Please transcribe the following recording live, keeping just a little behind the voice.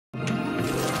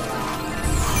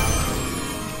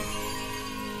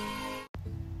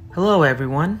Hello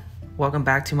everyone, welcome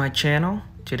back to my channel.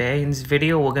 Today in this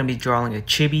video we're going to be drawing a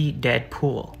chibi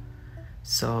Deadpool.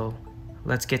 So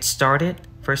let's get started.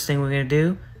 First thing we're going to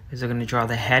do is we're going to draw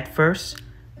the head first,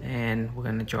 and we're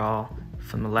going to draw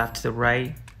from the left to the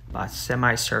right a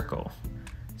semicircle.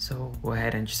 So go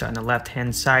ahead and just start on the left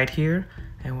hand side here,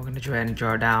 and we're going to go ahead and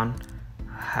draw down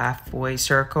a halfway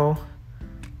circle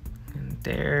and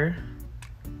there.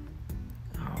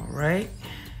 Alright.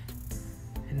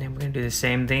 And then we're going to do the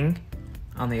same thing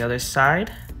on the other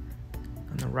side,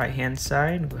 on the right hand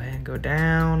side. Go ahead and go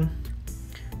down,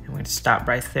 and we're going to stop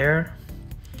right there.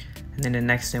 And then the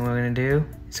next thing we're going to do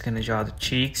is going to draw the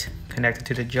cheeks connected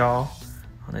to the jaw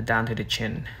on the down to the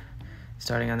chin.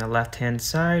 Starting on the left hand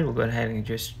side, we'll go ahead and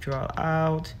just draw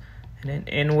out and then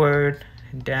inward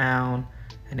and down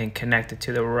and then connect it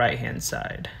to the right hand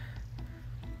side.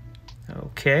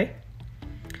 Okay.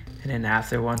 And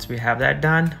then once we have that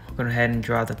done, we're going to go ahead and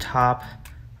draw the top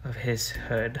of his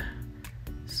hood.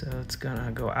 So it's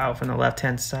gonna go out from the left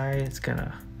hand side. It's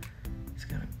gonna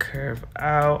curve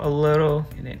out a little,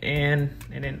 and then in,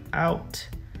 and then out,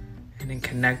 and then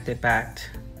connect it back to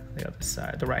the other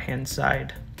side, the right hand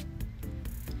side.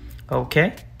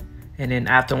 Okay. And then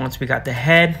once we got the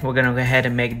head, we're gonna go ahead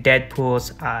and make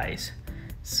Deadpool's eyes.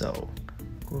 So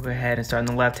we'll go ahead and start on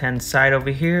the left hand side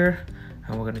over here.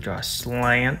 And we're going to draw a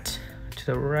slant to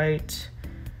the right.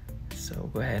 So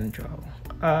go ahead and draw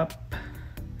up.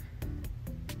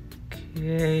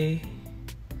 Okay.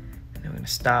 And then we're going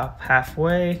to stop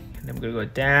halfway. And then we're going to go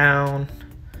down,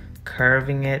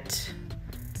 curving it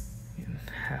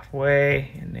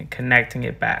halfway, and then connecting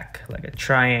it back like a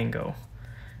triangle.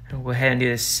 And we'll go ahead and do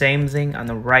the same thing on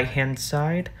the right hand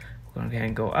side. We're going to go ahead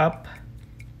and go up.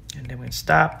 And then we're going to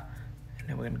stop. And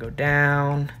then we're going to go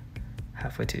down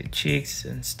halfway to the cheeks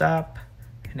and stop,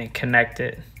 and then connect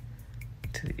it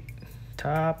to the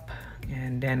top.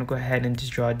 And then we'll go ahead and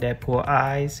just draw Deadpool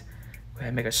eyes. Go ahead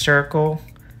and make a circle.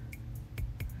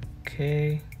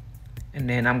 Okay. And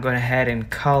then I'm going ahead and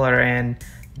color in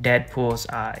Deadpool's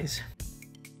eyes.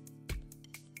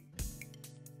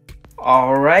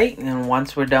 Alright, and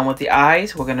once we're done with the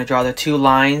eyes, we're going to draw the two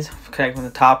lines connecting from the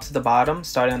top to the bottom.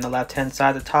 Starting on the left hand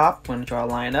side of the top, we're going to draw a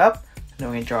line up. Then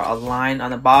we're going to draw a line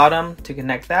on the bottom to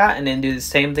connect that, and then do the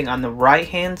same thing on the right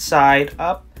hand side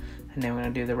up, and then we're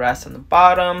going to do the rest on the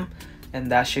bottom,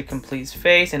 and that should complete his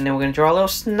face. And then we're going to draw a little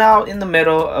snout in the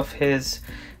middle of his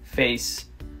face.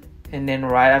 And then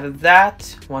right after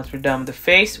that, once we're done with the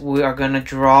face, we are going to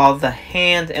draw the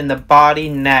hand and the body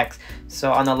next.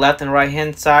 So on the left and right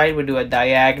hand side, we do a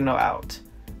diagonal out.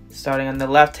 Starting on the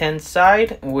left hand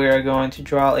side, we're going to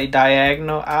draw a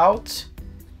diagonal out.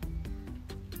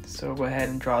 So we'll go ahead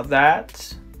and draw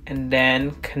that, and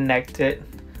then connect it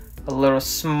a little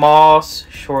small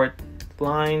short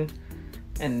line,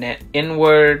 and then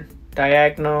inward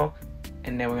diagonal,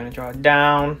 and then we're going to draw it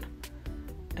down,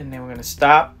 and then we're going to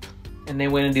stop, and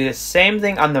then we're going to do the same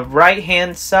thing on the right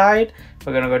hand side.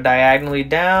 We're going to go diagonally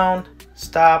down,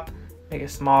 stop, make a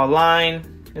small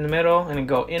line in the middle, and then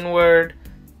go inward,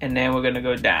 and then we're going to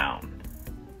go down.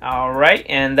 Alright,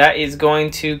 and that is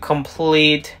going to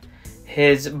complete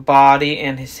his body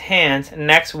and his hands.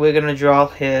 Next, we're going to draw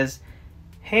his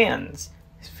hands,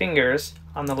 his fingers,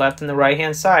 on the left and the right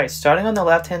hand side. Starting on the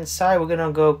left hand side, we're going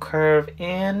to go curve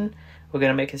in. We're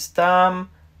going to make his thumb,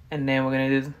 and then we're going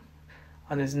to do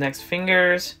on his next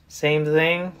fingers, same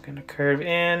thing. We're going to curve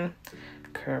in,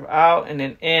 curve out, and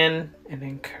then in, and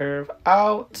then curve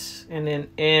out, and then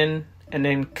in, and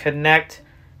then connect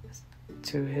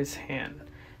to his hand.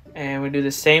 And we do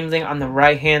the same thing on the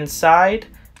right hand side,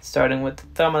 starting with the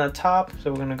thumb on the top. So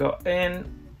we're going to go in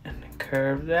and then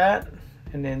curve that,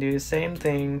 and then do the same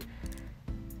thing,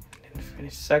 and then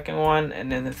finish the second one,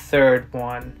 and then the third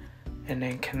one, and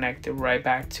then connect it right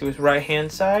back to his right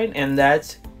hand side. And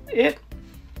that's it.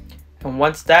 And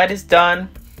once that is done,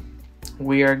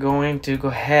 we are going to go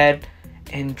ahead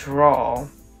and draw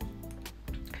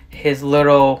his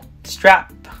little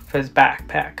strap for his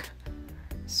backpack.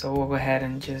 So we'll go ahead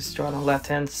and just draw on the left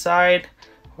hand side.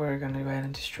 We're going to go ahead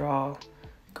and just draw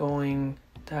going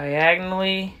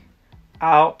diagonally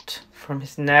out from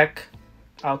his neck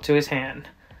out to his hand,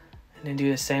 and then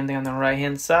do the same thing on the right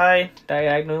hand side,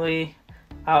 diagonally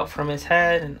out from his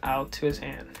head and out to his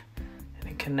hand, and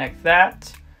then connect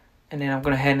that. And then I'm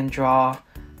going to go ahead and draw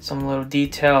some little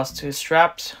details to his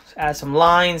straps, add some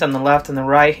lines on the left and the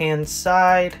right hand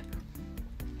side,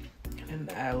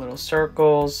 and add little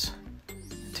circles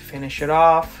to finish it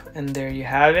off. And there you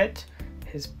have it,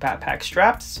 his backpack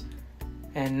straps.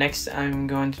 And next I'm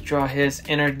going to draw his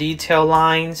inner detail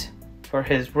lines for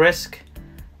his wrist.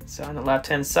 So on the left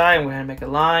hand side, I'm going to make a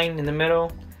line in the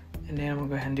middle, And then we'll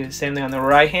go ahead and do the same thing on the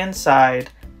right hand side,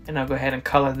 and I'll go ahead and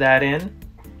color that in.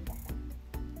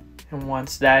 And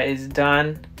once that is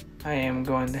done, I am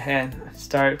going ahead and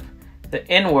start the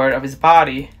inward of his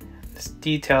body, this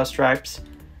detail stripes.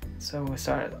 So we'll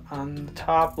start on the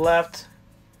top left,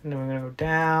 and then we're gonna go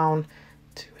down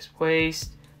to his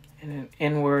waist, and then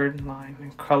inward line,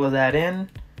 and color that in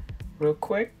real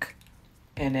quick.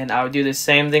 And then I'll do the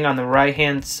same thing on the right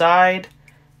hand side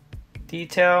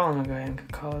detail. I'm gonna go ahead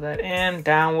and color that in,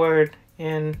 downward,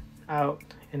 in, out,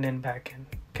 and then back in,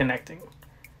 connecting.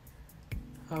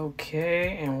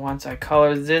 Okay, and once I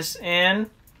color this in,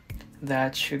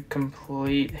 that should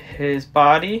complete his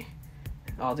body,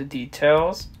 all the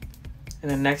details. And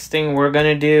the next thing we're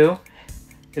gonna do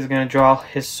is gonna draw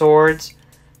his swords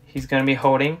he's gonna be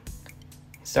holding.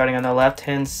 Starting on the left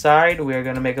hand side, we're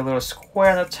gonna make a little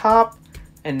square on the top,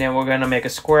 and then we're gonna make a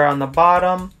square on the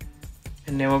bottom,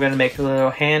 and then we're gonna make a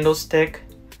little handle stick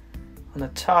on the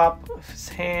top of his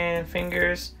hand,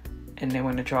 fingers, and then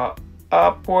we're gonna draw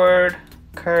upward,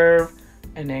 curve,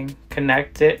 and then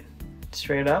connect it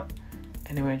straight up.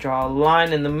 And then we're gonna draw a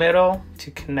line in the middle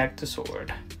to connect the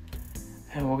sword.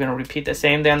 And we're gonna repeat the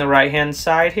same thing on the right hand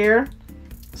side here.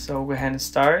 So we'll go ahead and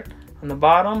start on the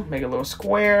bottom, make a little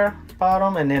square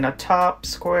bottom, and then a top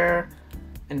square,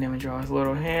 and then we draw his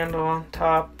little handle on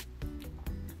top.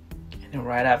 And then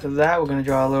right after that, we're gonna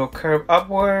draw a little curve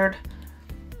upward,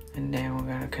 and then we're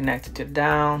gonna connect it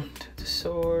down to the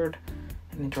sword,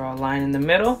 and then draw a line in the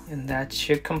middle, and that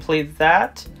should complete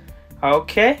that.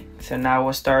 Okay, so now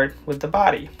we'll start with the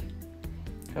body.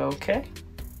 Okay,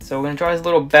 so we're gonna draw his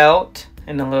little belt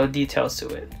and the little details to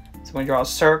it. So we're gonna draw a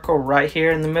circle right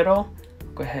here in the middle.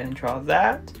 Go ahead and draw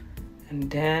that, and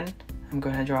then I'm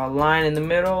gonna draw a line in the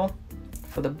middle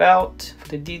for the belt, for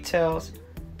the details,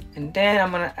 and then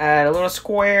I'm gonna add a little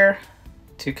square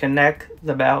to connect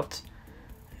the belt,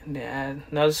 and then add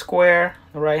another square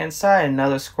on the right hand side,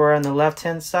 another square on the left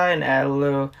hand side, and add a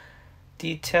little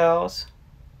details,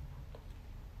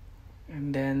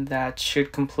 and then that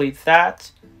should complete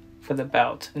that for the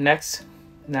belt. Next,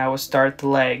 now we'll start the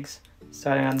legs.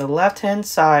 Starting on the left hand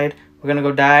side, we're gonna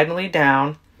go diagonally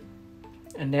down,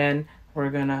 and then we're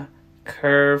gonna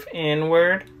curve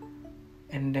inward,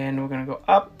 and then we're gonna go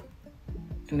up,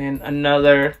 and then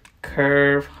another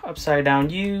curve upside down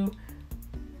U,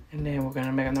 and then we're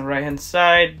gonna make on the right hand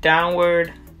side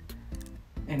downward,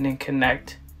 and then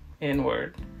connect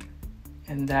inward.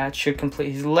 And that should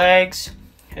complete his legs.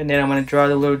 And then I'm gonna draw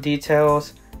the little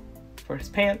details for his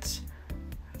pants.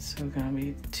 So it's gonna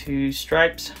be 2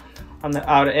 stripes on the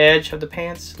outer edge of the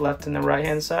pants, left and the right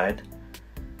hand side.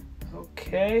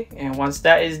 Okay, and once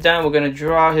that is done, we're gonna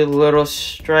draw his little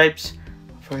stripes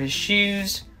for his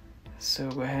shoes.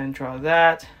 So go ahead and draw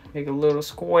that, make a little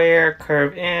square,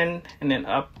 curve in, and then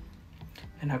up.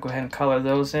 And I'll go ahead and color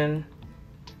those in.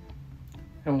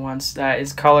 And once that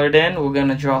is colored in, we're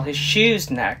gonna draw his shoes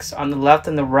next. On the left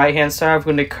and the right hand side,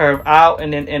 we're gonna curve out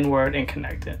and then inward and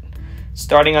connect it.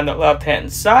 Starting on the left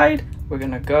hand side, we're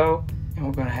gonna go and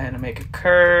we're gonna ahead and make a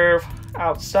curve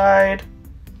outside.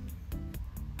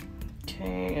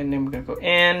 Okay, and then we're gonna go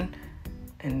in,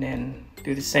 and then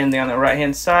do the same thing on the right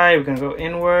hand side. We're gonna go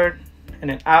inward and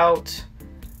then out,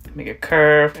 make a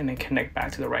curve, and then connect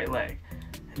back to the right leg.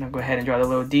 And I'll go ahead and draw the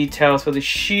little details for the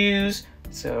shoes.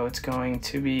 So it's going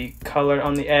to be colored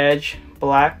on the edge,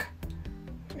 black,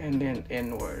 and then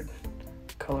inward.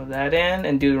 Color that in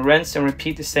and do the rinse and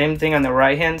repeat the same thing on the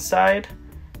right hand side.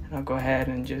 And I'll go ahead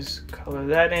and just color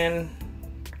that in.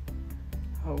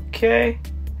 Okay,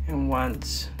 and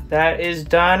once that is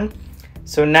done,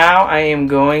 so now I am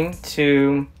going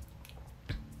to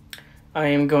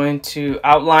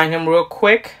outline him real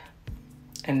quick,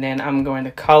 and then I'm going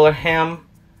to color him,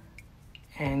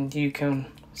 and you can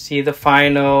see the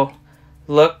final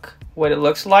look, what it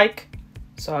looks like.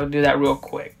 So I'll do that real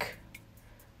quick.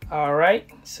 All right,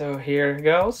 so here it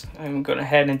goes. I'm going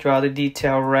ahead and draw the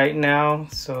detail right now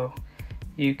so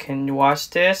you can watch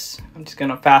this. I'm just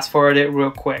gonna fast forward it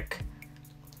real quick.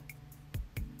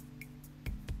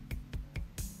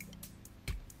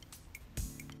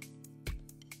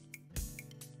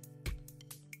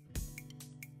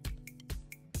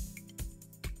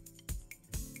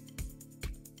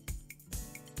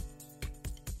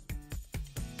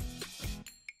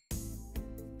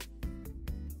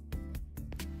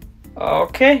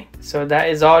 Okay, so that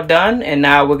is all done, and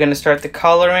now we're gonna start the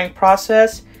coloring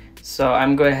process. So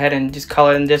I'm going ahead and just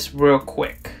coloring this real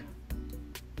quick.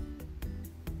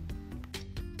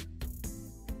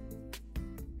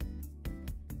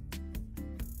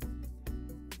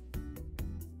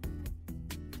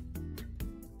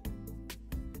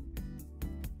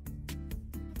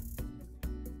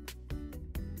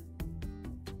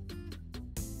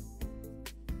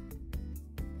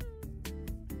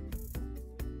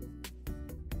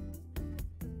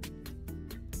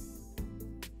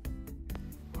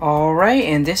 Alright,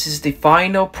 and this is the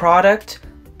final product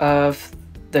of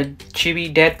the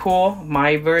chibi Deadpool,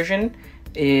 my version.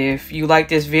 If you like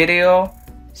this video,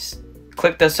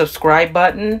 click the subscribe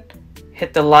button,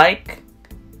 hit the like,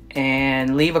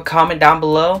 and leave a comment down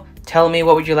below telling me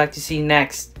what would you like to see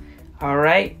next.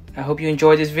 Alright, I hope you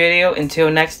enjoyed this video. Until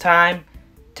next time,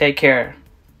 take care.